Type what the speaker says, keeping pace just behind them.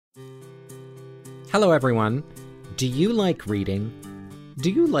Hello, everyone. Do you like reading?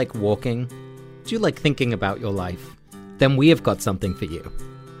 Do you like walking? Do you like thinking about your life? Then we have got something for you.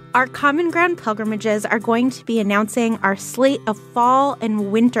 Our Common Ground pilgrimages are going to be announcing our slate of fall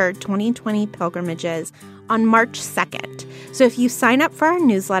and winter 2020 pilgrimages on March 2nd. So if you sign up for our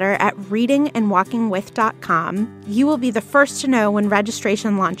newsletter at readingandwalkingwith.com, you will be the first to know when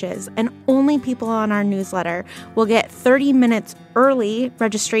registration launches, and only people on our newsletter will get 30 minutes early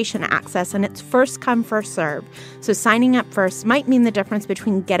registration access, and it's first come, first served. So signing up first might mean the difference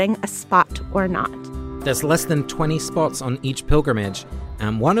between getting a spot or not. There's less than 20 spots on each pilgrimage,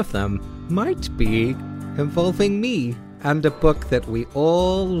 and one of them might be involving me and a book that we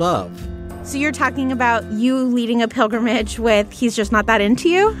all love. So you're talking about you leading a pilgrimage with He's Just Not That Into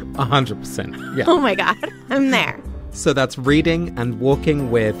You? 100%, yeah. Oh my God, I'm there. So that's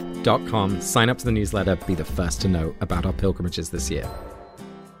readingandwalkingwith.com. Sign up to the newsletter, be the first to know about our pilgrimages this year.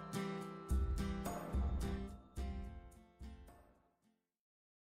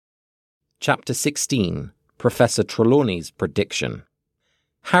 Chapter 16, Professor Trelawney's Prediction.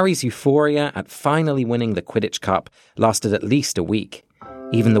 Harry's euphoria at finally winning the Quidditch Cup lasted at least a week.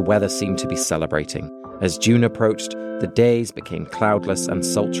 Even the weather seemed to be celebrating. As June approached, the days became cloudless and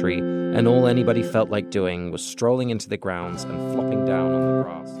sultry, and all anybody felt like doing was strolling into the grounds and flopping down on the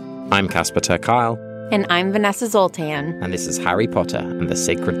grass. I'm Casper ter Kuile. And I'm Vanessa Zoltan. And this is Harry Potter and the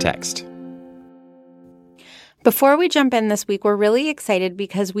Sacred Text. Before we jump in this week, we're really excited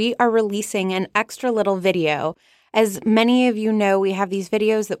because we are releasing an extra little video. As many of you know, we have these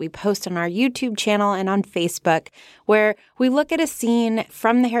videos that we post on our YouTube channel and on Facebook where we look at a scene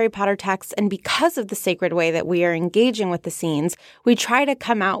from the Harry Potter text, and because of the sacred way that we are engaging with the scenes, we try to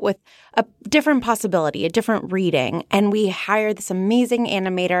come out with a different possibility, a different reading, and we hire this amazing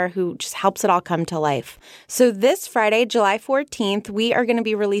animator who just helps it all come to life. So this Friday, July 14th, we are going to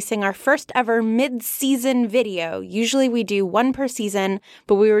be releasing our first ever mid-season video. Usually we do one per season,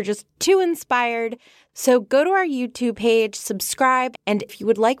 but we were just too inspired. So go to our YouTube page, subscribe, and if you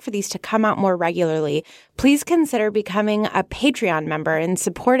would like for these to come out more regularly, please consider becoming a Patreon member and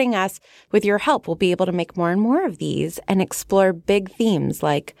supporting us. With your help, we'll be able to make more and more of these and explore big themes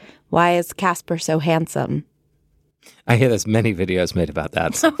like, why is Casper so handsome? I hear there's many videos made about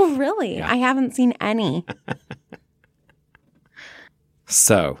that. Oh, really? Yeah. I haven't seen any.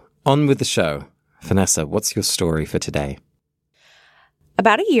 So, on with the show. Vanessa, what's your story for today?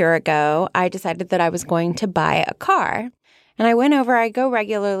 About a year ago, I decided that I was going to buy a car. And I go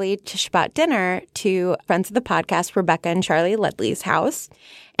regularly to Shabbat dinner to friends of the podcast, Rebecca and Charlie Ledley's house.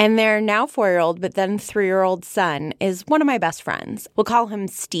 And their now 4-year-old, but then 3-year-old son is one of my best friends. We'll call him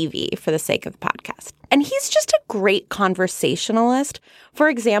Stevie for the sake of the podcast. And he's just a great conversationalist. For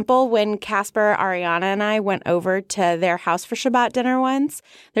example, when Casper, Ariana, and I went over to their house for Shabbat dinner once,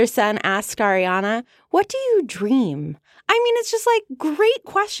 their son asked Ariana, "What do you dream?" I mean, it's just like great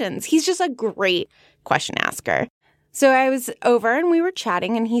questions. He's just a great question asker. So I was over and we were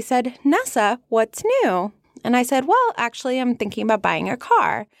chatting and he said, "Nessa, what's new?" And I said, "Well, actually, I'm thinking about buying a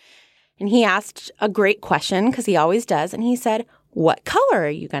car." And he asked a great question because he always does. And he said, "What color are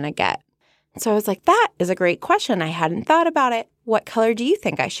you going to get?" So I was like, that is a great question. I hadn't thought about it. What color do you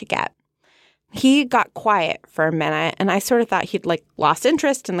think I should get? He got quiet for a minute, and I sort of thought he'd lost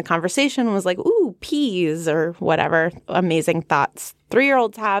interest in the conversation and was like, "Ooh, peas," or whatever amazing thoughts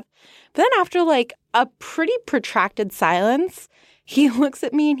 3-year-olds have. But then after a pretty protracted silence, he looks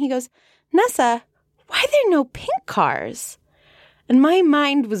at me and he goes, "Nessa, why are there no pink cars?" And my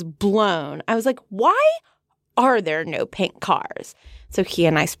mind was blown. I was like, why are there no pink cars? So he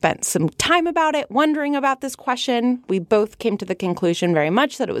and I spent some time about it, wondering about this question. We both came to the conclusion very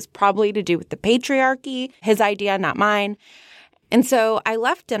much that it was probably to do with the patriarchy, his idea, not mine. And so I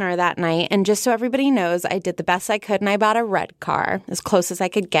left dinner that night, and just so everybody knows, I did the best I could, and I bought a red car, as close as I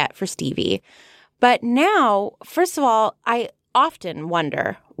could get for Stevie. But now, first of all, I often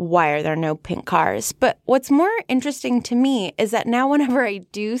wonder, why are there no pink cars? But what's more interesting to me is that now whenever I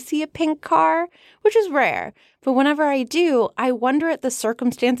do see a pink car, which is rare, but whenever I do, I wonder at the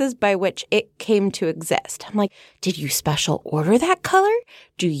circumstances by which it came to exist. I'm like, did you special order that color?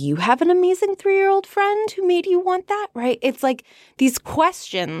 Do you have an amazing 3-year-old friend who made you want that? Right? It's like these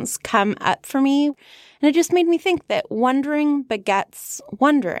questions come up for me. And it just made me think that wondering begets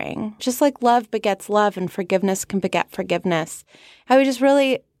wondering. Just like love begets love and forgiveness can beget forgiveness. I would just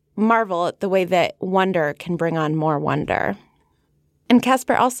really marvel at the way that wonder can bring on more wonder. And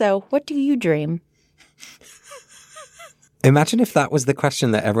Casper, also, what do you dream? Imagine if that was the question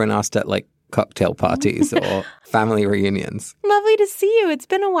that everyone asked at cocktail parties or family reunions. Lovely to see you. It's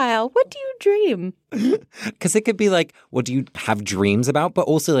been a while. What do you dream? Because it could be like, what do you have dreams about? But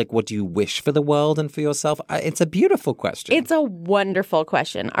also like, what do you wish for the world and for yourself? It's a beautiful question. It's a wonderful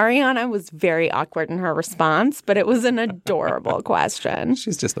question. Ariana was very awkward in her response, but it was an adorable question.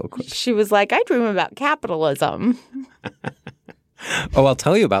 She's just awkward. She was like, I dream about capitalism. Oh, I'll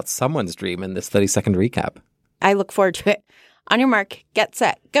tell you about someone's dream in this 30-second recap. I look forward to it. On your mark, get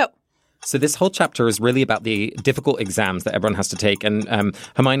set, go. So this whole chapter is really about the difficult exams that everyone has to take. And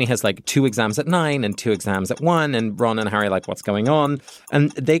Hermione has like 2 exams at 9 and 2 exams at 1. And Ron and Harry are like, what's going on?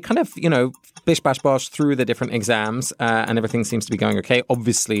 And they kind of, bish, bash, bosh through the different exams. And everything seems to be going okay.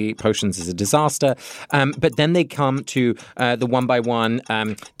 Obviously, potions is a disaster. But then they come to the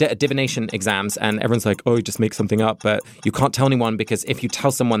 1-by-1 divination exams. And everyone's like, oh, you just make something up. But you can't tell anyone because if you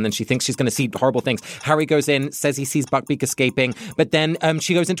tell someone, then she thinks she's going to see horrible things. Harry goes in, says he sees Buckbeak escaping. But then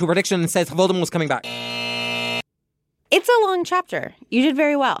she goes into a prediction and says Voldemort's coming back. It's a long chapter. You did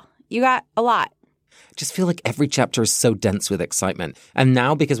very well. You got a lot. I just feel like every chapter is so dense with excitement. And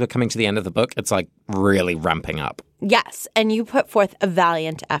now, because we're coming to the end of the book, it's like really ramping up. Yes, and you put forth a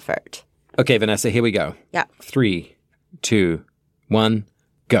valiant effort. Okay, Vanessa, here we go. Yeah. 3, 2, 1,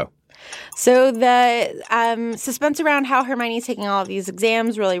 go. So the suspense around how Hermione's taking all of these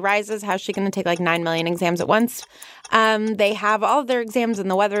exams really rises. How's she going to take like 9 million exams at once? They have all of their exams and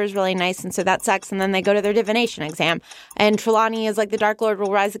the weather is really nice, and so that sucks. And then they go to their divination exam. And Trelawney is like, the Dark Lord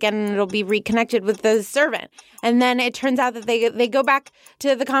will rise again and it'll be reconnected with the servant. And then it turns out that they go back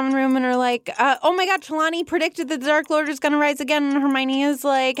to the common room and are like, oh my God, Trelawney predicted that the Dark Lord is going to rise again. And Hermione is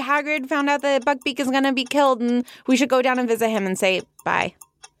like, Hagrid found out that Buckbeak is going to be killed and we should go down and visit him and say bye.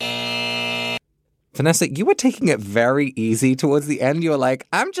 Vanessa, you were taking it very easy towards the end. You were like,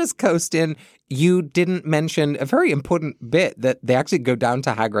 I'm just coasting. You didn't mention a very important bit that they actually go down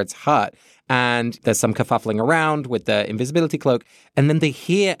to Hagrid's hut and there's some kerfuffling around with the invisibility cloak. And then they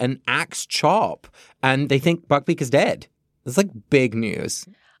hear an axe chop and they think Buckbeak is dead. It's like big news.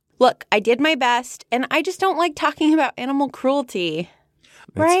 Look, I did my best and I just don't like talking about animal cruelty.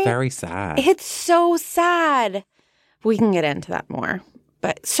 Right? It's very sad. It's so sad. We can get into that more,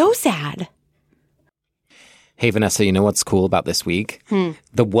 but so sad. Hey, Vanessa, you know what's cool about this week?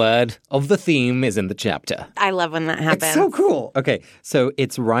 The word of the theme is in the chapter. I love when that happens. It's so cool. Okay, so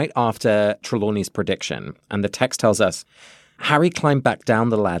it's right after Trelawney's prediction, and the text tells us, Harry climbed back down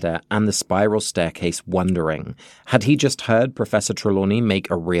the ladder and the spiral staircase wondering, had he just heard Professor Trelawney make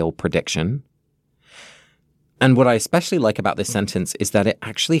a real prediction? And what I especially like about this sentence is that it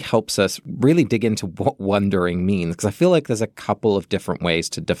actually helps us really dig into what wondering means, because I feel like there's a couple of different ways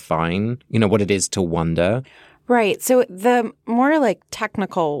to define, what it is to wonder. Right. So the more like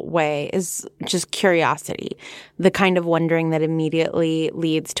technical way is just curiosity, the kind of wondering that immediately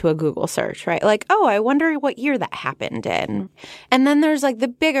leads to a Google search, right? Like, oh, I wonder what year that happened in. And then there's like the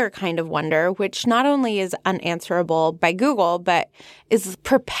bigger kind of wonder, which not only is unanswerable by Google, but is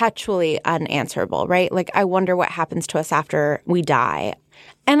perpetually unanswerable, right? Like, I wonder what happens to us after we die.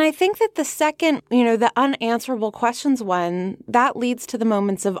 And I think that the second, the unanswerable questions one, that leads to the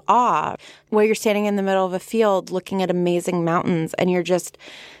moments of awe, where you're standing in the middle of a field looking at amazing mountains and you're just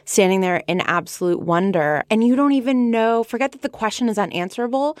standing there in absolute wonder. And you don't even know, forget that the question is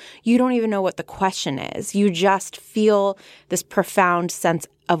unanswerable, you don't even know what the question is. You just feel this profound sense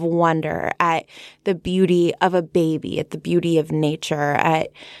of wonder at the beauty of a baby, at the beauty of nature, at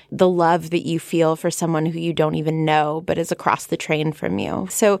the love that you feel for someone who you don't even know but is across the train from you.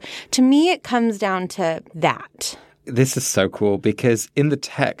 So to me, it comes down to that. This is so cool because in the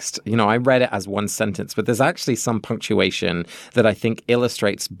text, I read it as one sentence, but there's actually some punctuation that I think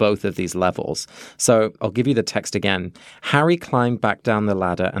illustrates both of these levels. So I'll give you the text again. Harry climbed back down the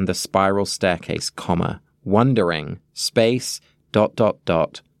ladder and the spiral staircase, wondering, space, ...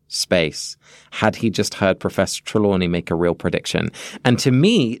 space. Had he just heard Professor Trelawney make a real prediction? And to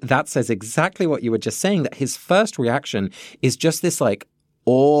me, that says exactly what you were just saying, that his first reaction is just this like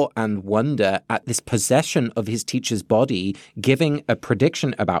awe and wonder at this possession of his teacher's body, giving a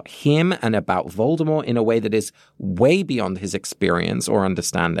prediction about him and about Voldemort in a way that is way beyond his experience or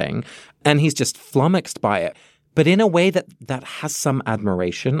understanding. And he's just flummoxed by it. But in a way that has some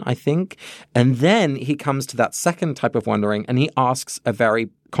admiration, I think. And then he comes to that second type of wondering and he asks a very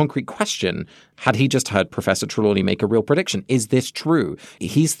concrete question. Had he just heard Professor Trelawney make a real prediction? Is this true?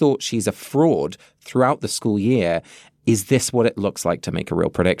 He's thought she's a fraud throughout the school year. Is this what it looks like to make a real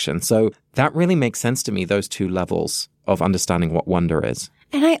prediction? So that really makes sense to me, those two levels of understanding what wonder is.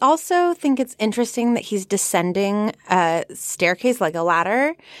 And I also think it's interesting that he's descending a staircase like a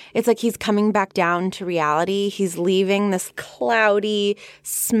ladder. It's like he's coming back down to reality. He's leaving this cloudy,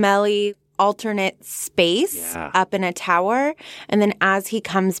 smelly, alternate space up in a tower. And then as he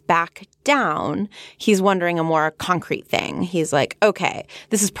comes back down, he's wondering a more concrete thing. He's like, okay,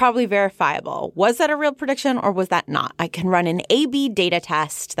 this is probably verifiable. Was that a real prediction or was that not? I can run an A/B data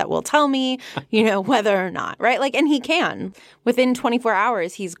test that will tell me, whether or not, right? Like, and he can. Within 24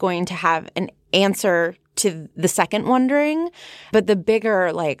 hours, he's going to have an answer to the second wondering, but the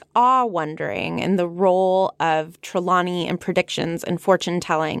bigger awe wondering and the role of Trelawney and predictions and fortune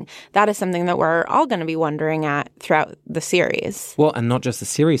telling, that is something that we're all going to be wondering at throughout the series. Well, and not just the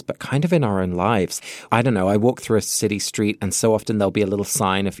series, but kind of in our own lives. I don't know, I walk through a city street and so often there'll be a little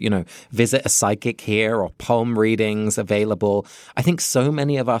sign of, visit a psychic here or palm readings available. I think so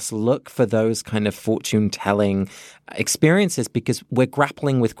many of us look for those kind of fortune telling experiences because we're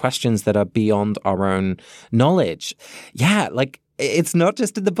grappling with questions that are beyond our own knowledge. Yeah, it's not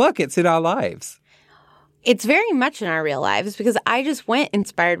just in the book, it's in our lives. It's very much in our real lives because I just went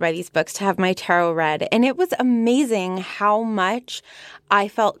inspired by these books to have my tarot read. And it was amazing how much I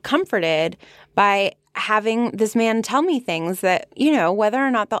felt comforted by having this man tell me things that, whether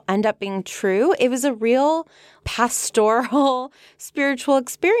or not they'll end up being true, it was a real pastoral spiritual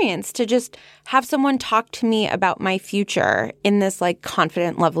experience to just have someone talk to me about my future in this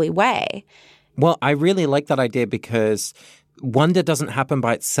confident, lovely way. Well, I really like that idea because wonder doesn't happen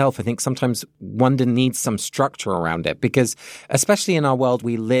by itself. I think sometimes wonder needs some structure around it because especially in our world,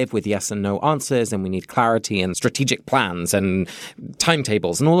 we live with yes and no answers and we need clarity and strategic plans and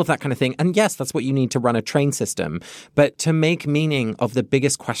timetables and all of that kind of thing. And yes, that's what you need to run a train system. But to make meaning of the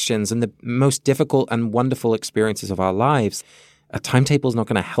biggest questions and the most difficult and wonderful experiences of our lives, a timetable is not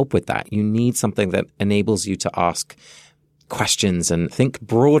going to help with that. You need something that enables you to ask questions and think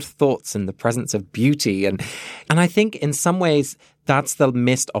broad thoughts in the presence of beauty. And I think in some ways that's the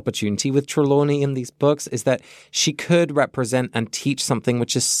missed opportunity with Trelawney in these books is that she could represent and teach something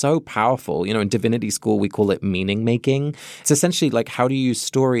which is so powerful. In divinity school, we call it meaning making. It's essentially how do you use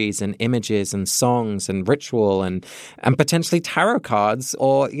stories and images and songs and ritual and potentially tarot cards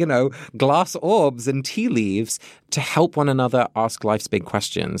or, glass orbs and tea leaves to help one another ask life's big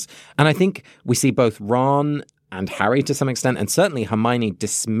questions. And I think we see both Ron and Harry to some extent, and certainly Hermione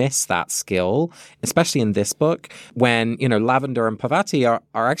dismiss that skill, especially in this book, when, Lavender and Parvati are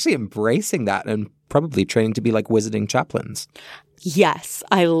actually embracing that and probably training to be like wizarding chaplains. Yes,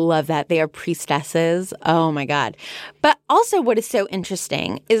 I love that. They are priestesses. Oh my God. But also what is so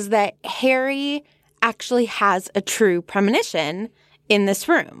interesting is that Harry actually has a true premonition in this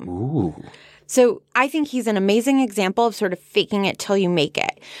room. Ooh. So I think he's an amazing example of sort of faking it till you make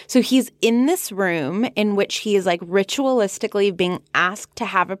it. So he's in this room in which he is ritualistically being asked to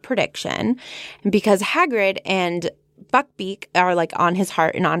have a prediction. And because Hagrid and Buckbeak are on his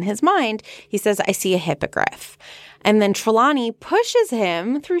heart and on his mind, he says, I see a hippogriff. And then Trelawney pushes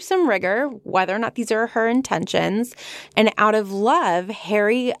him through some rigor, whether or not these are her intentions. And out of love,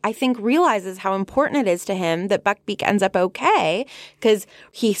 Harry, I think, realizes how important it is to him that Buckbeak ends up okay because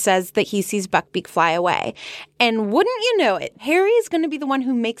he says that he sees Buckbeak fly away. And wouldn't you know it, Harry is going to be the one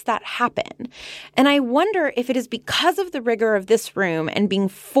who makes that happen. And I wonder if it is because of the rigor of this room and being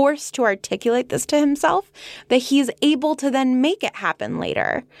forced to articulate this to himself that he's able to then make it happen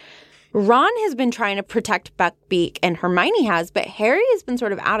later. Ron has been trying to protect Buckbeak and Hermione has, but Harry has been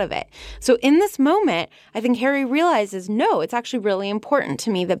sort of out of it. So in this moment, I think Harry realizes, no, it's actually really important to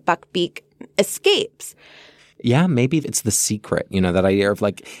me that Buckbeak escapes. Yeah, maybe it's the secret, that idea of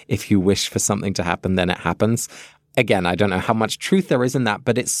if you wish for something to happen, then it happens. Again, I don't know how much truth there is in that,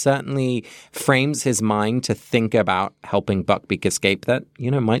 but it certainly frames his mind to think about helping Buckbeak escape that,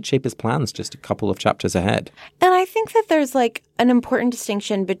 might shape his plans just a couple of chapters ahead. And I think that there's an important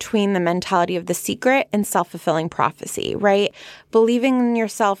distinction between the mentality of the secret and self-fulfilling prophecy, right? Believing in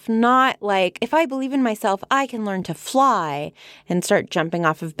yourself, not if I believe in myself, I can learn to fly and start jumping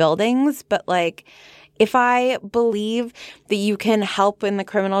off of buildings, but if I believe that you can help in the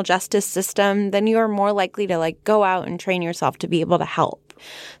criminal justice system, then you are more likely to go out and train yourself to be able to help.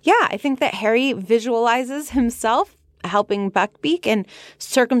 Yeah, I think that Harry visualizes himself helping Buckbeak and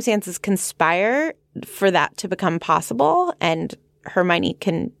circumstances conspire for that to become possible. And Hermione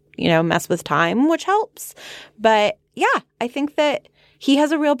can, mess with time, which helps. But yeah, I think that he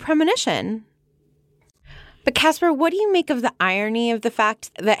has a real premonition. But Casper, what do you make of the irony of the fact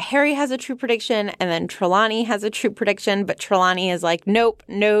that Harry has a true prediction and then Trelawney has a true prediction, but Trelawney is nope,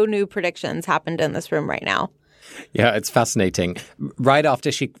 no new predictions happened in this room right now? Yeah, it's fascinating. Right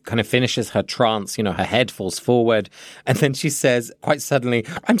after she kind of finishes her trance, her head falls forward. And then she says, quite suddenly,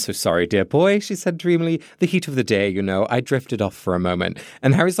 I'm so sorry, dear boy, she said dreamily. The heat of the day, I drifted off for a moment.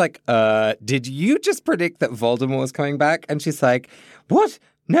 And Harry's like, did you just predict that Voldemort was coming back? And she's like, what?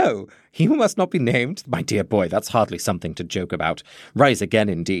 No, he who must not be named. My dear boy, that's hardly something to joke about. Rise again,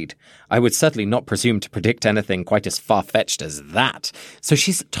 indeed. I would certainly not presume to predict anything quite as far-fetched as that. So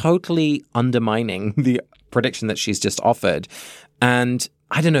she's totally undermining the prediction that she's just offered. And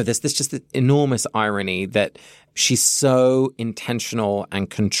I don't know, there's this just enormous irony that she's so intentional and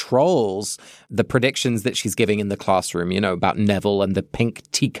controls the predictions that she's giving in the classroom, about Neville and the pink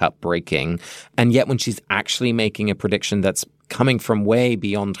teacup breaking. And yet when she's actually making a prediction that's coming from way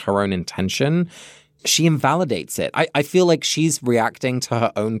beyond her own intention, she invalidates it. I feel like she's reacting to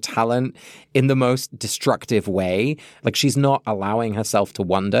her own talent in the most destructive way. Like she's not allowing herself to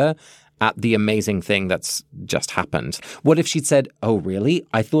wonder at the amazing thing that's just happened. What if she'd said, oh, really?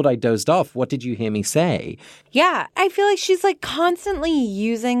 I thought I dozed off. What did you hear me say? Yeah, I feel like she's like constantly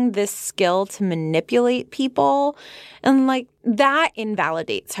using this skill to manipulate people. And like that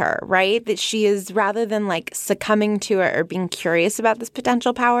invalidates her, right? That she is, rather than like succumbing to it or being curious about this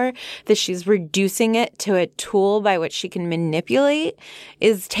potential power, that she's reducing it to a tool by which she can manipulate,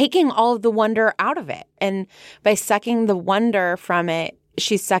 is taking all of the wonder out of it. And by sucking the wonder from it,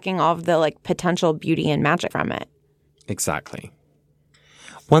 she's sucking all of the like potential beauty and magic from it. Exactly.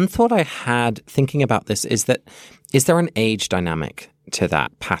 One thought I had thinking about this is there an age dynamic to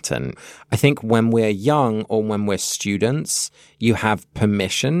that pattern? I think when we're young or when we're students, you have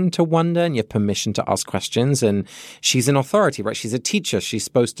permission to wonder and you have permission to ask questions. And she's an authority, right? She's a teacher. She's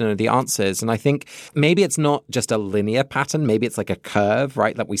supposed to know the answers. And I think maybe it's not just a linear pattern. Maybe it's like a curve,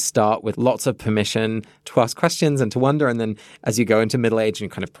 right? That we start with lots of permission to ask questions and to wonder. And then as you go into middle age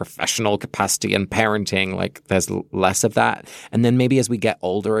and kind of professional capacity and parenting, like there's less of that. And then maybe as we get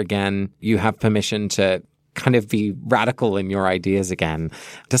older again, you have permission to kind of be radical in your ideas again.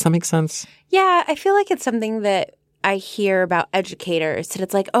 Does that make sense? Yeah, I feel like it's something that I hear about educators, that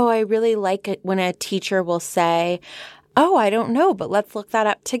it's like, oh, I really like it when a teacher will say, oh, I don't know, but let's look that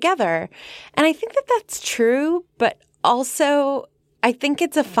up together. And I think that that's true, but also I think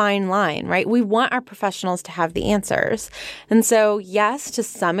it's a fine line, right? We want our professionals to have the answers. And so, yes, to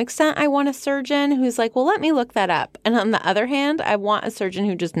some extent, I want a surgeon who's like, well, let me look that up. And on the other hand, I want a surgeon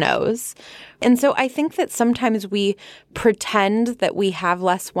who just knows. And so I think that sometimes we pretend that we have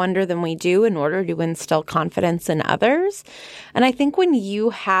less wonder than we do in order to instill confidence in others. And I think when you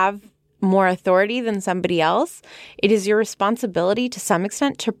have more authority than somebody else, it is your responsibility to some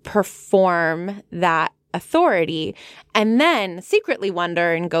extent to perform that authority and then secretly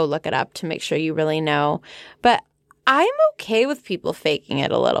wonder and go look it up to make sure you really know. But I'm okay with people faking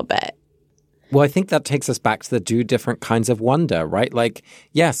it a little bit. Well, I think that takes us back to the two different kinds of wonder, right? Like,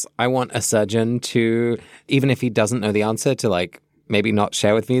 yes, I want a surgeon to, even if he doesn't know the answer, to like maybe not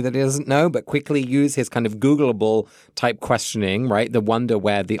share with me that he doesn't know, but quickly use his kind of Googleable type questioning, right? The wonder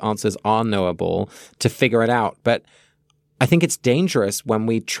where the answers are knowable to figure it out. But I think it's dangerous when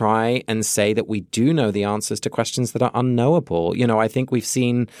we try and say that we do know the answers to questions that are unknowable. I think we've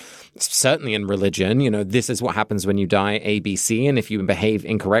seen, certainly in religion, this is what happens when you die, A, B, C, and if you behave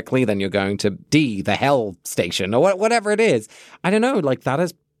incorrectly, then you're going to D, the hell station, or whatever it is. I don't know, like that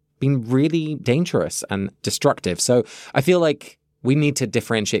has been really dangerous and destructive. So I feel like we need to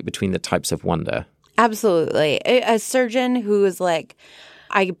differentiate between the types of wonder. Absolutely. A surgeon who is like,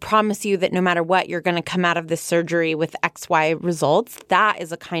 I promise you that no matter what, you're going to come out of this surgery with XY results. That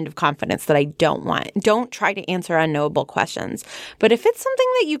is a kind of confidence that I don't want. Don't try to answer unknowable questions. But if it's something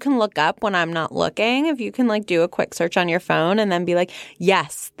that you can look up when I'm not looking, if you can like do a quick search on your phone and then be like,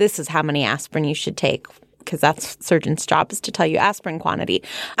 yes, this is how many aspirin you should take, because that's surgeon's job, is to tell you aspirin quantity.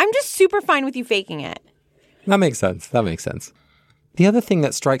 I'm just super fine with you faking it. That makes sense. The other thing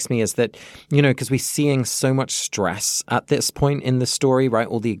that strikes me is that, because we're seeing so much stress at this point in the story, right?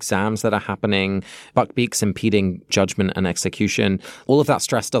 All the exams that are happening, Buckbeak's impeding judgment and execution, all of that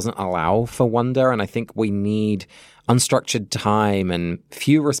stress doesn't allow for wonder. And I think we need unstructured time and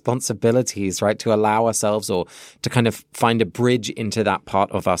few responsibilities, right, to allow ourselves or to kind of find a bridge into that part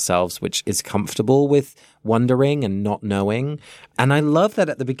of ourselves which is comfortable with wondering and not knowing. And I love that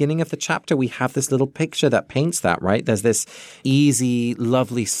at the beginning of the chapter, we have this little picture that paints that, right? There's this easy,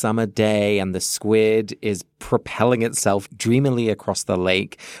 lovely summer day and the squid is propelling itself dreamily across the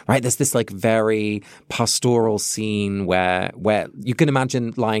lake, right? There's this like very pastoral scene where you can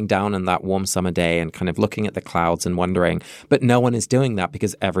imagine lying down on that warm summer day and kind of looking at the clouds and wondering, but no one is doing that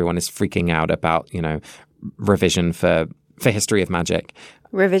because everyone is freaking out about, revision for history of magic.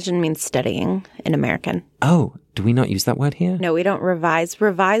 Revision means studying in American. Oh, do we not use that word here? No, we don't revise.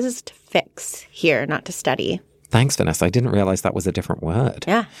 Revise is to fix here, not to study. Thanks, Vanessa. I didn't realize that was a different word.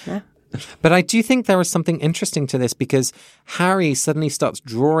 Yeah. But I do think there is something interesting to this because Harry suddenly starts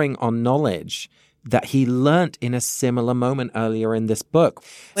drawing on knowledge that he learnt in a similar moment earlier in this book.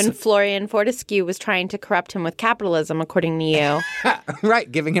 When Florian Fortescue was trying to corrupt him with capitalism, according to you.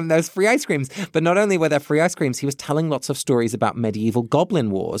 Right, giving him those free ice creams. But not only were there free ice creams, he was telling lots of stories about medieval goblin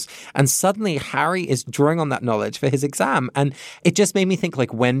wars. And suddenly Harry is drawing on that knowledge for his exam. And it just made me think,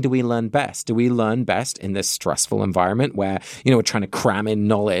 like, when do we learn best? Do we learn best in this stressful environment where, we're trying to cram in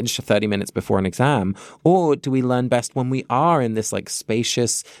knowledge 30 minutes before an exam? Or do we learn best when we are in this, like,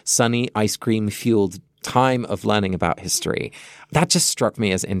 spacious, sunny, ice cream-fueled time of learning about history? That just struck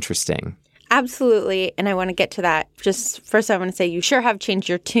me as interesting. Absolutely. And I want to get to that. Just first, I want to say you sure have changed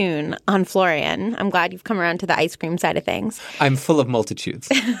your tune on Florian. I'm glad you've come around to the ice cream side of things. I'm full of multitudes.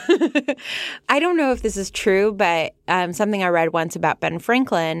 I don't know if this is true, but something I read once about Ben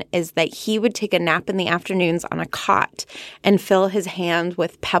Franklin is that he would take a nap in the afternoons on a cot and fill his hands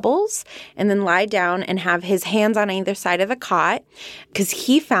with pebbles and then lie down and have his hands on either side of the cot because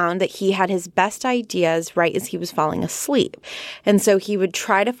he found that he had his best ideas right as he was falling asleep. And so he would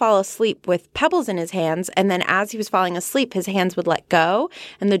try to fall asleep with pebbles in his hands, and then as he was falling asleep, his hands would let go,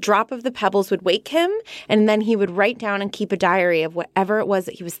 and the drop of the pebbles would wake him, and then he would write down and keep a diary of whatever it was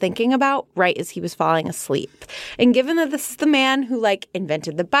that he was thinking about right as he was falling asleep. And given that this is the man who, like,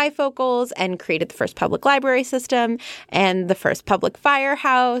 invented the bifocals and created the first public library system and the first public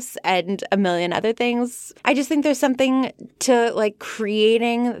firehouse and a million other things, I just think there's something to, like,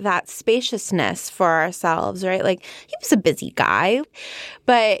 creating that spaciousness for ourselves, right? Like, he was a busy guy,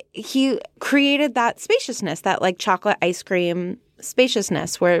 but he created that spaciousness, that, like, chocolate ice cream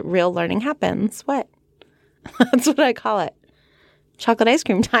spaciousness where real learning happens. What? That's what I call it. Chocolate ice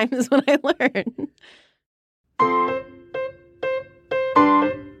cream time is when I learn.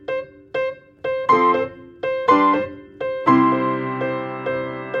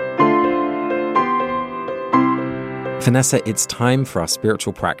 Vanessa, it's time for our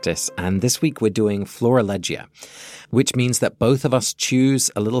spiritual practice, and this week we're doing Florilegia, which means that both of us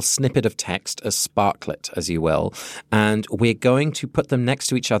choose a little snippet of text, a sparklet, as you will, and we're going to put them next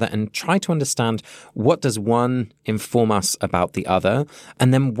to each other and try to understand what does one inform us about the other,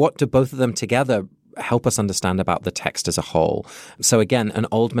 and then what do both of them together help us understand about the text as a whole. So again, an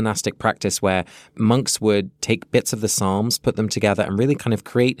old monastic practice where monks would take bits of the Psalms, put them together, and really kind of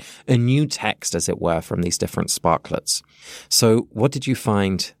create a new text, as it were, from these different sparklets. So what did you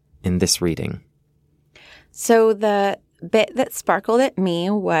find in this reading? So the bit that sparkled at me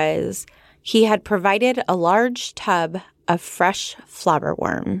was he had provided a large tub of fresh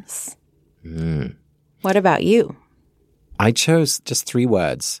flobberworms. What about you? I chose just 3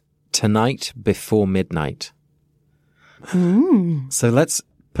 words. Tonight before midnight. So let's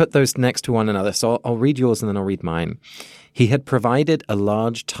put those next to one another. So I'll read yours and then I'll read mine. He had provided a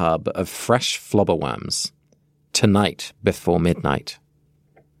large tub of fresh flobberworms. Tonight before midnight.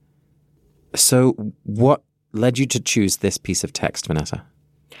 So what led you to choose this piece of text, Vanessa?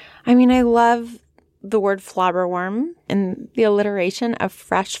 I mean, I love the word flobberworm and the alliteration of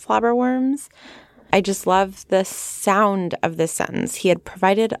fresh flobberworms. I just love the sound of this sentence. He had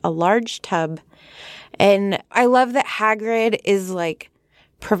provided a large tub. And I love that Hagrid is, like,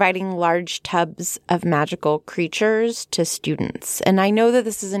 providing large tubs of magical creatures to students. And I know that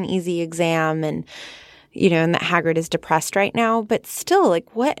this is an easy exam and, and that Hagrid is depressed right now. But still,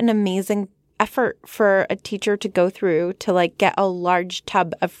 like, what an amazing effort for a teacher to go through to, like, get a large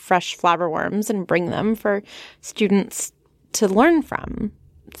tub of fresh flobberworms and bring them for students to learn from.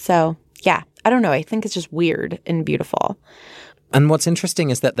 So, yeah. I don't know. I think it's just weird and beautiful. And what's interesting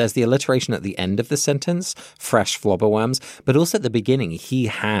is that there's the alliteration at the end of the sentence, fresh flobberworms, but also at the beginning, he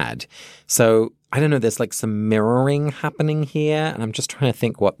had. So, I don't know, there's like some mirroring happening here, and I'm just trying to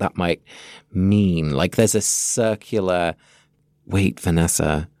think what that might mean. Like there's a circular, wait,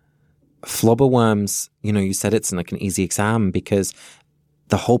 Vanessa, flobberworms, you said it's like an easy exam because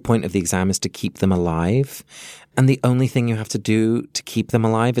the whole point of the exam is to keep them alive. And the only thing you have to do to keep them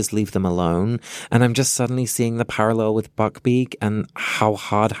alive is leave them alone. And I'm just suddenly seeing the parallel with Buckbeak and how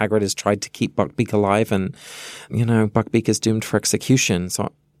hard Hagrid has tried to keep Buckbeak alive. And, Buckbeak is doomed for execution.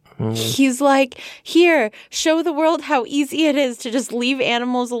 So he's like, here, show the world how easy it is to just leave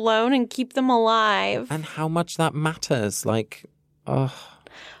animals alone and keep them alive. And how much that matters.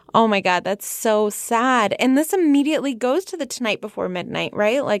 Oh my God, that's so sad. And this immediately goes to the tonight before midnight,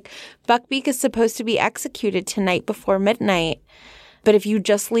 right? Like Buckbeak is supposed to be executed tonight before midnight. But if you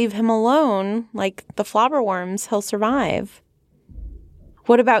just leave him alone, like the flobberworms, he'll survive.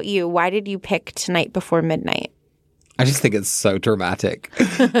 What about you? Why did you pick tonight before midnight? I just think it's so dramatic.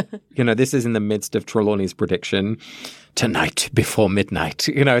 This is in the midst of Trelawney's prediction, tonight before midnight.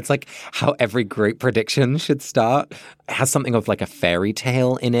 It's like how every great prediction should start. It has something of like a fairy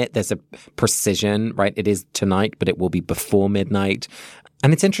tale in it. There's a precision, right? It is tonight, but it will be before midnight.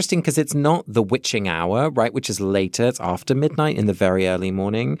 And it's interesting because it's not the witching hour, right, which is later. It's after midnight in the very early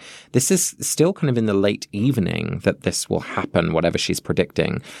morning. This is still kind of in the late evening that this will happen, whatever she's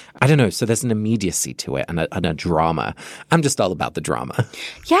predicting. I don't know. So there's an immediacy to it and a drama. I'm just all about the drama.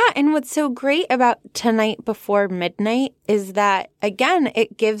 Yeah. And what's so great about tonight before midnight is that, again,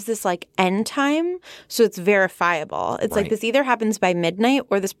 it gives this like end time. So it's verifiable. It's like this either happens by midnight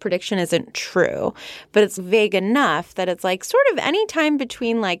or this prediction isn't true. But it's vague enough that it's like sort of any time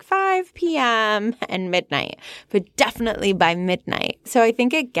between like 5 p.m. and midnight, but definitely by midnight. So I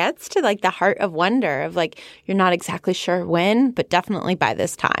think it gets to like the heart of wonder of like, you're not exactly sure when, but definitely by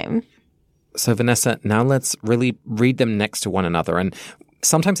this time. So Vanessa, now let's really read them next to one another. And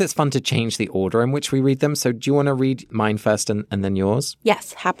sometimes it's fun to change the order in which we read them. So do you want to read mine first and then yours?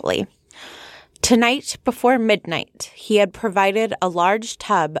 Yes, happily. Tonight before midnight, he had provided a large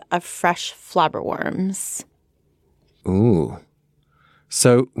tub of fresh flobberworms. Ooh.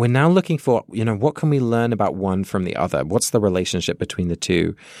 So we're now looking for, what can we learn about one from the other? What's the relationship between the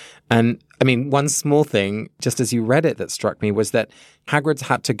two? And I mean, one small thing, just as you read it, that struck me was that Hagrid's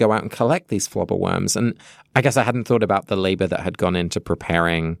had to go out and collect these flobberworms. And I guess I hadn't thought about the labor that had gone into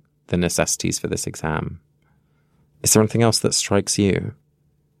preparing the necessities for this exam. Is there anything else that strikes you?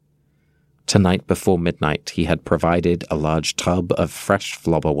 Tonight before midnight, he had provided a large tub of fresh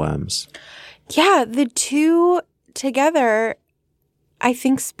flobberworms. Yeah, the two together, I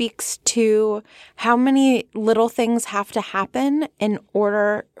think, speaks to how many little things have to happen in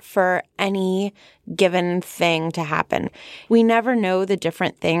order for any given thing to happen. We never know the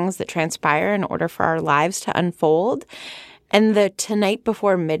different things that transpire in order for our lives to unfold. And the tonight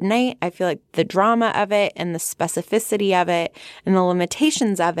before midnight, I feel like the drama of it and the specificity of it and the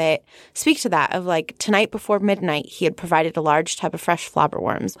limitations of it speak to that of like tonight before midnight, he had provided a large tub of fresh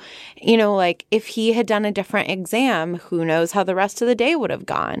flobberworms. Like if he had done a different exam, who knows how the rest of the day would have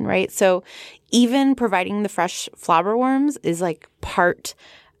gone, right? So even providing the fresh flobberworms is like part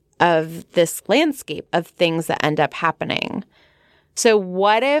of this landscape of things that end up happening. So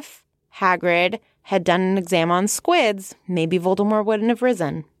what if Hagrid had done an exam on squids, maybe Voldemort wouldn't have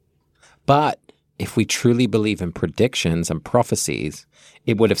risen. But if we truly believe in predictions and prophecies,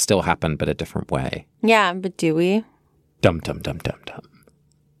 it would have still happened, but a different way. Yeah, but do we? Dum, dum, dum, dum, dum.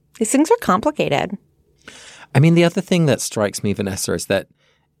 These things are complicated. I mean, the other thing that strikes me, Vanessa, is that,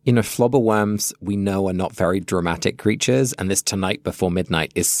 flobberworms we know are not very dramatic creatures, and this tonight before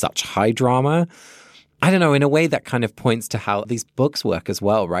midnight is such high drama. I don't know, in a way that kind of points to how these books work as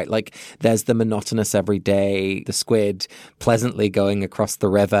well, right? Like there's the monotonous everyday, the squid pleasantly going across the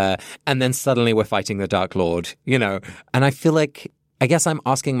river, and then suddenly we're fighting the Dark Lord, And I feel like, I guess I'm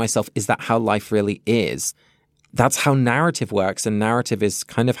asking myself, is that how life really is? That's how narrative works, and narrative is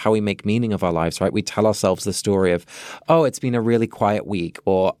kind of how we make meaning of our lives, right? We tell ourselves the story of, oh, it's been a really quiet week,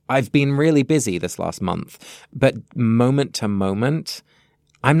 or I've been really busy this last month. But moment to moment,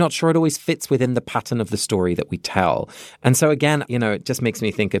 I'm not sure it always fits within the pattern of the story that we tell. And so again, it just makes me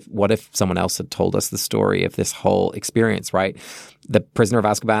think of what if someone else had told us the story of this whole experience, right? The Prisoner of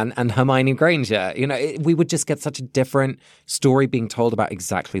Azkaban and Hermione Granger. We would just get such a different story being told about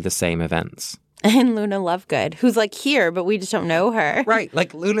exactly the same events. And Luna Lovegood, who's like here, but we just don't know her. Right.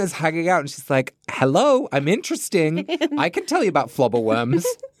 Like Luna's hanging out and she's like, hello, I'm interesting. I can tell you about flobberworms.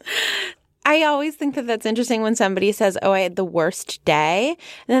 I always think that that's interesting when somebody says, oh, I had the worst day.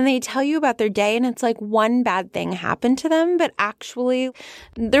 And then they tell you about their day and it's like one bad thing happened to them, but actually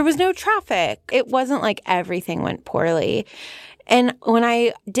there was no traffic. It wasn't like everything went poorly. And when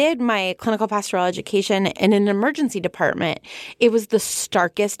I did my clinical pastoral education in an emergency department, it was the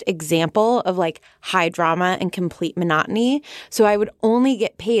starkest example of like high drama and complete monotony. So I would only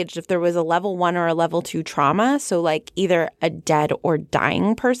get paged if there was a level 1 or a level 2 trauma. So like either a dead or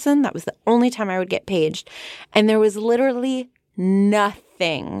dying person. That was the only time I would get paged. And there was literally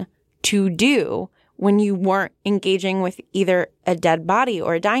nothing to do when you weren't engaging with either a dead body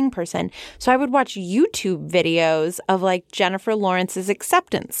or a dying person. So I would watch YouTube videos of like Jennifer Lawrence's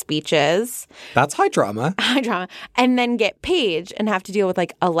acceptance speeches. That's high drama. High drama. And then get paged and have to deal with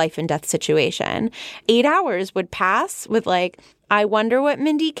like a life and death situation. 8 hours would pass with like, I wonder what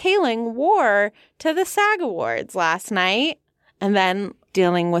Mindy Kaling wore to the SAG Awards last night. And then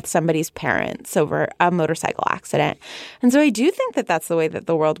dealing with somebody's parents over a motorcycle accident. And so I do think that that's the way that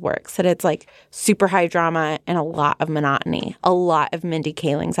the world works, that it's like super high drama and a lot of monotony, a lot of Mindy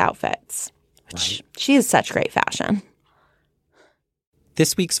Kaling's outfits. Right. She is such great fashion.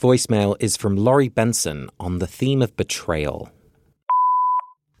 This week's voicemail is from Laurie Benson on the theme of betrayal.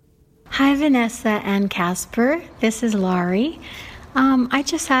 Hi, Vanessa and Casper. This is Laurie. I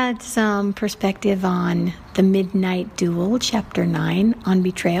just had some perspective on The Midnight Duel, Chapter 9, on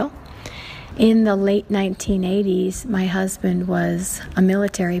betrayal. In the late 1980s, my husband was a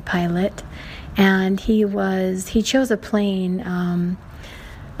military pilot, and he chose a plane,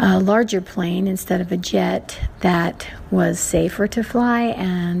 a larger plane instead of a jet that was safer to fly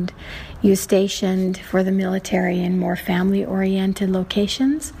and you stationed for the military in more family-oriented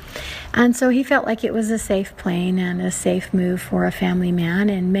locations. And so he felt like it was a safe plane and a safe move for a family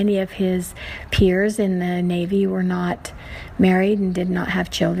man. And many of his peers in the Navy were not married and did not have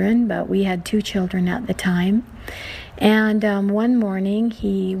children, but we had 2 children at the time. And one morning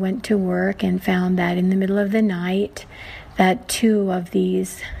he went to work and found that in the middle of the night that 2 of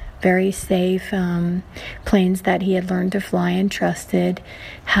these very safe planes that he had learned to fly and trusted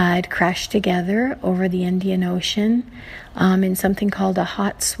had crashed together over the Indian Ocean in something called a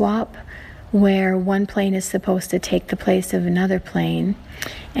hot swap, where one plane is supposed to take the place of another plane.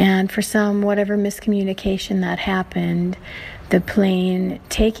 And for whatever miscommunication that happened, the plane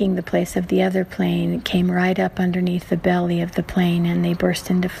taking the place of the other plane came right up underneath the belly of the plane, and they burst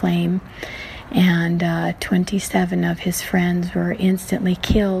into flame. And 27 of his friends were instantly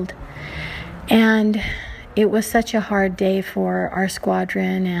killed. And it was such a hard day for our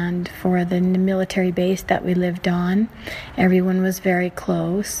squadron and for the military base that we lived on. Everyone was very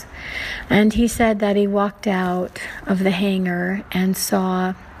close. And he said that he walked out of the hangar and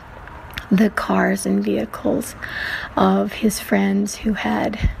saw the cars and vehicles of his friends who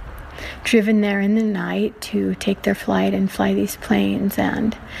had driven there in the night to take their flight and fly these planes.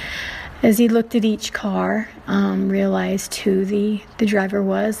 And as he looked at each car, realized who the driver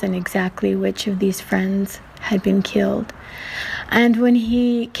was and exactly which of these friends had been killed. And when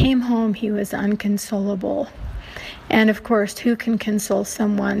he came home, he was inconsolable. And of course, who can console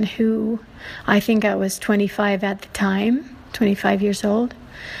someone who, I think I was 25 at the time, 25 years old,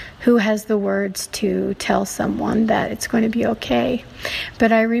 who has the words to tell someone that it's going to be okay?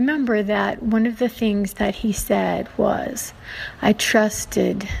 But I remember that one of the things that he said was, I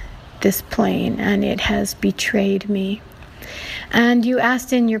trusted this plane and it has betrayed me. And you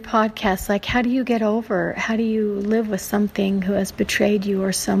asked in your podcast, like, how do you live with something who has betrayed you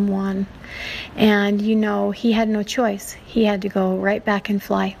or someone? And he had no choice. He had to go right back and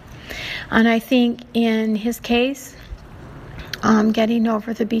fly. And I think in his case, getting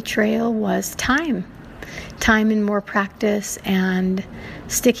over the betrayal was time and more practice and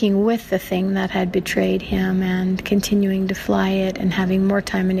sticking with the thing that had betrayed him and continuing to fly it and having more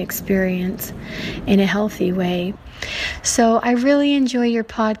time and experience in a healthy way. So I really enjoy your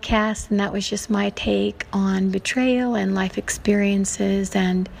podcast, and that was just my take on betrayal and life experiences.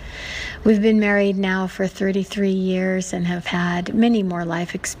 And we've been married now for 33 years and have had many more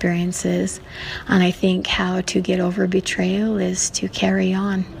life experiences. And I think how to get over betrayal is to carry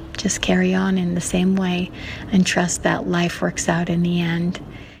on. Just carry on in the same way and trust that life works out in the end.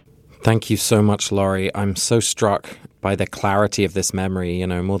 Thank you so much, Laurie. I'm so struck by the clarity of this memory,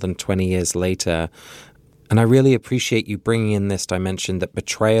 more than 20 years later. And I really appreciate you bringing in this dimension that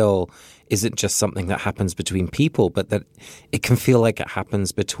betrayal isn't just something that happens between people, but that it can feel like it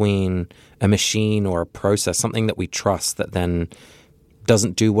happens between a machine or a process, something that we trust that then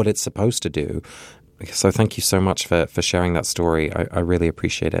doesn't do what it's supposed to do. So thank you so much for sharing that story. I really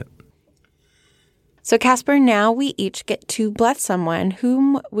appreciate it. So Casper, now we each get to bless someone.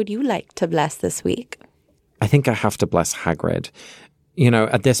 Whom would you like to bless this week? I think I have to bless Hagrid.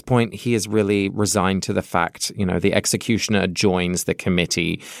 At this point, he is really resigned to the fact, the executioner joins the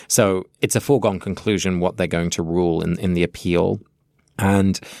committee. So it's a foregone conclusion what they're going to rule in the appeal.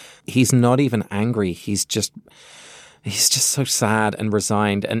 And he's not even angry. He's just so sad and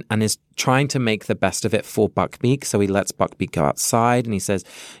resigned and is trying to make the best of it for Buckbeak. So he lets Buckbeak go outside and he says,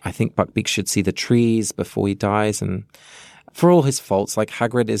 I think Buckbeak should see the trees before he dies. And for all his faults,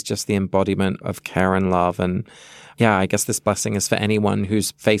 Hagrid is just the embodiment of care and love. And yeah, I guess this blessing is for anyone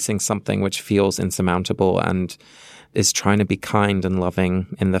who's facing something which feels insurmountable and is trying to be kind and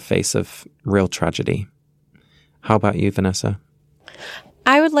loving in the face of real tragedy. How about you, Vanessa?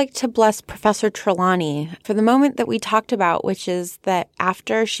 I would like to bless Professor Trelawney for the moment that we talked about, which is that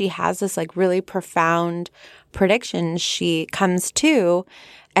after she has this really profound prediction, she comes to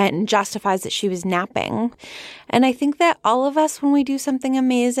and justifies that she was napping. And I think that all of us, when we do something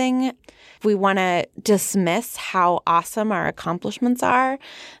amazing, we want to dismiss how awesome our accomplishments are.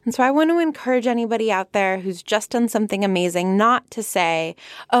 And so I want to encourage anybody out there who's just done something amazing not to say,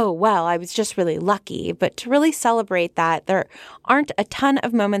 oh, well, I was just really lucky, but to really celebrate that there aren't a ton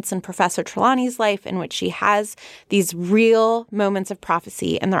of moments in Professor Trelawney's life in which she has these real moments of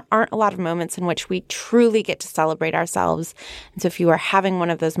prophecy, and there aren't a lot of moments in which we truly get to celebrate ourselves. And so if you are having one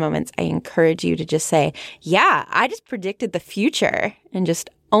of those moments, I encourage you to just say, yeah, I just predicted the future, and just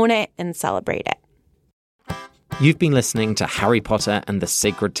own it and celebrate it. You've been listening to Harry Potter and the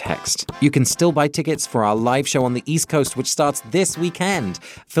Sacred Text. You can still buy tickets for our live show on the East Coast, which starts this weekend.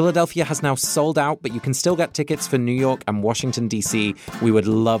 Philadelphia has now sold out, but you can still get tickets for New York and Washington, D.C. We would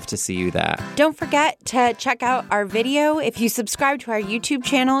love to see you there. Don't forget to check out our video. If you subscribe to our YouTube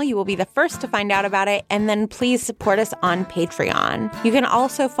channel, you will be the first to find out about it. And then please support us on Patreon. You can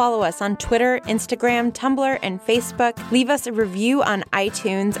also follow us on Twitter, Instagram, Tumblr, and Facebook. Leave us a review on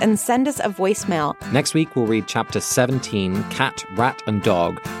iTunes and send us a voicemail. Next week, we'll read Chapter 17, Cat, Rat, and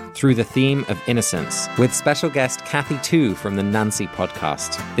Dog, through the theme of innocence, with special guest Kathy Tu from the Nancy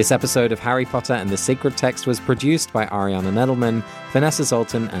podcast. This episode of Harry Potter and the Sacred Text was produced by Ariana Nedelman, Vanessa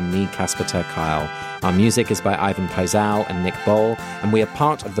Zoltan, and me, Casper ter Kuile. Our music is by Ivan Paisau and Nick Boll, and we are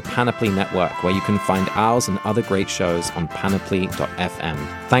part of the Panoply Network, where you can find ours and other great shows on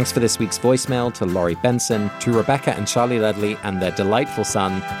panoply.fm. Thanks for this week's voicemail to Laurie Benson, to Rebecca and Charlie Ledley and their delightful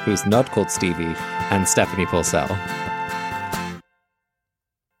son, who's not called Stevie, and Stephanie Purcell.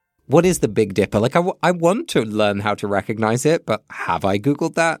 What is the Big Dipper? I want to learn how to recognize it, but have I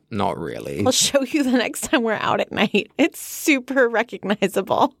Googled that? Not really. I'll show you the next time we're out at night. It's super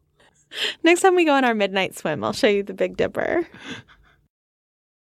recognizable. Next time we go on our midnight swim, I'll show you the Big Dipper.